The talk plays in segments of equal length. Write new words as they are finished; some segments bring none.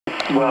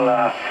Well,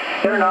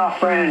 they're an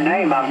off-brand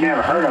name I've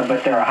never heard of,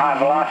 but they're a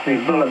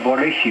high-velocity bullet. Boy,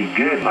 they shoot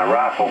good. My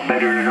rifle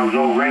better than those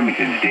old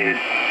Remingtons did.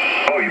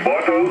 Oh, you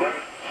bought those?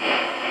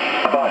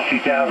 I bought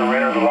 2,000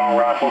 rounds of long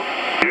rifles.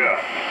 Yeah.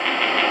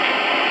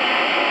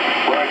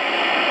 Right.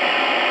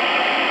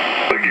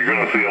 I think you're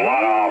going to see a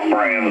lot of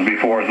off-brands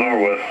before it's over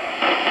with.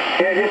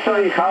 Yeah, just throw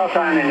your call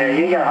sign in there.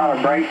 You ain't got to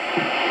holler break.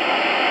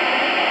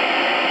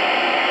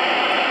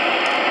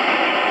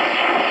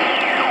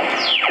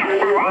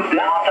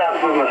 Delta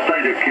from the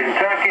state of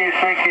Kentucky,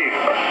 thank you.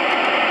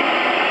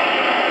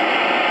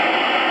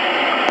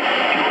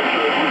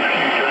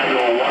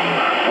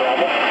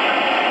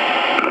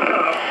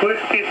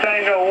 Whiskey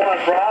Tango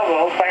 1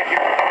 Bravo, thank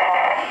you.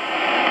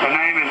 My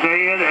name is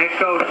Ian,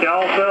 Echo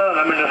Delta, and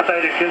I'm in the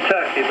state of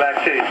Kentucky.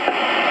 Back to you.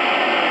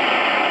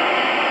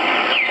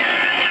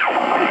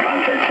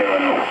 Contact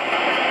 210.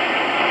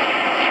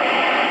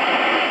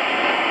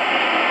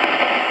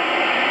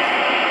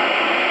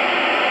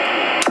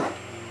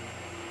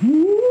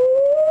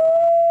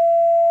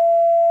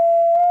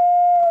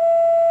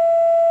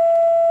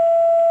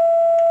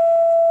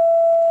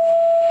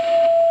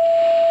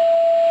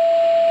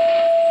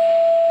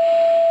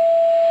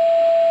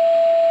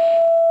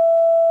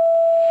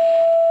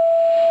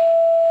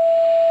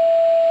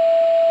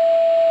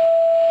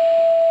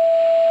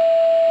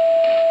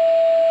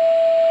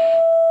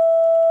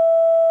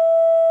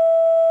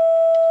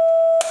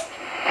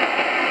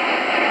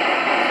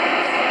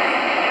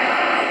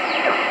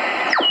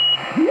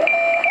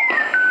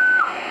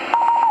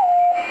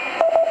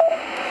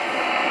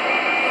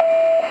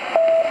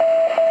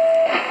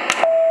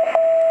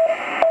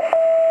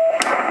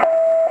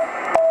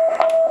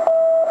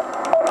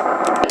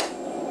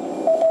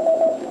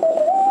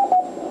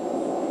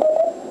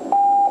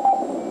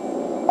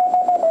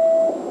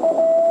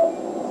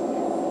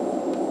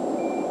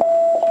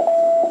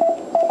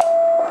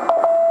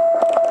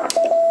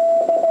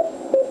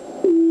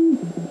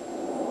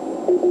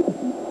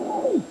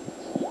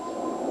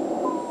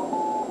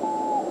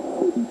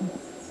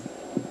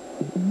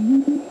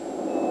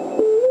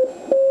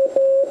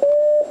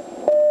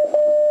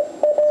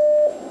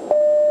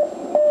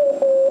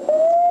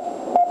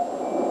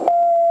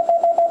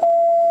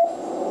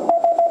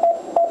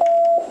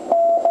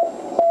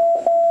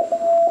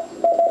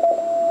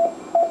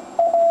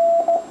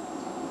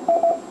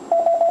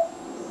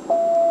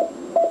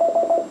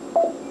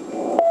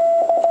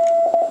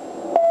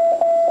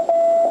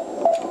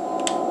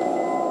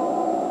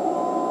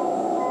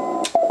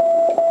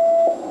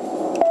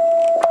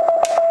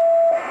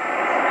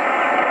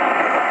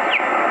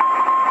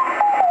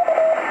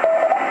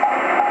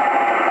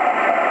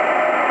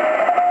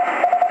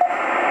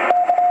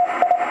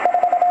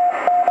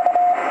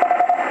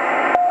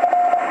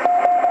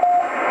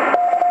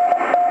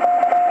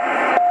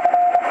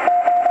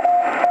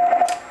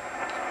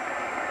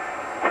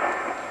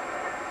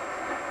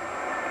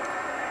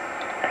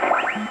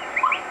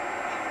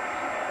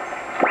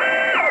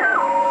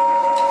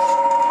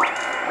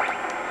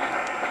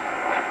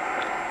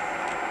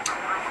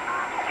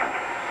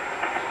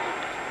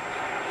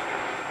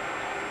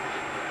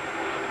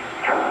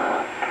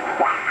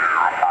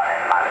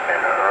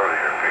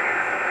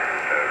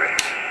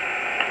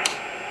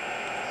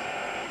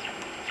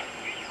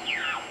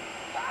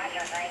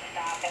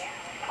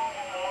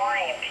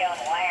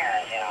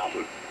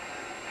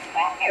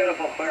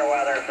 Beautiful clear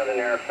weather for the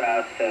Nair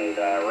Fest, and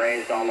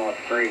raised almost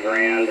 $3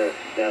 grand,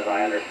 as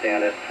I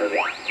understand it, for the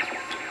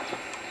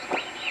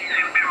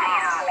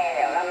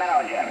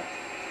middle jet.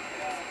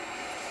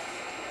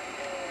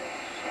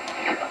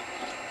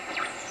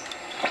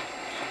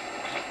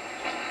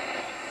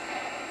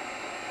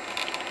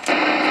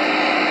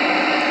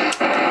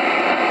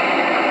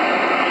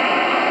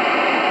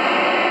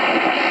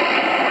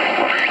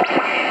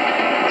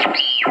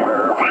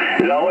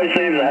 It always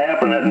seems to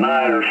happen at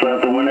night or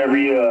something whenever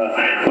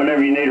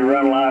you need to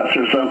run lights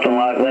or something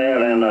like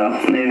that. And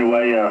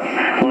anyway,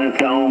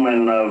 limped home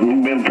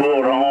and been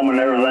pulled home and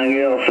everything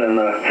else. And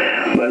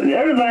but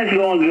everything's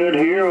going good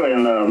here,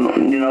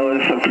 and you know,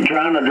 it's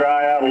trying to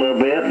dry out a little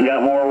bit.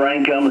 Got more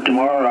rain coming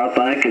tomorrow, I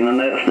think, and the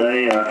next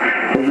day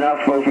it's not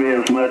supposed to be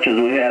as much as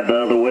we had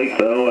the other week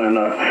though. And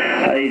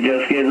hey,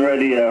 just getting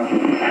ready.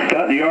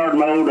 Got the yard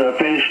mowed.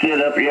 Finished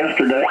it up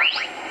yesterday.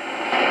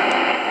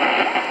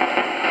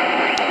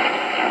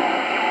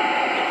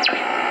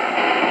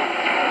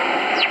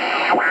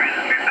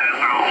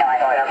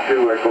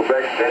 To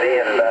Quebec City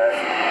and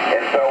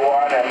so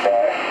on, and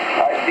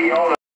I see all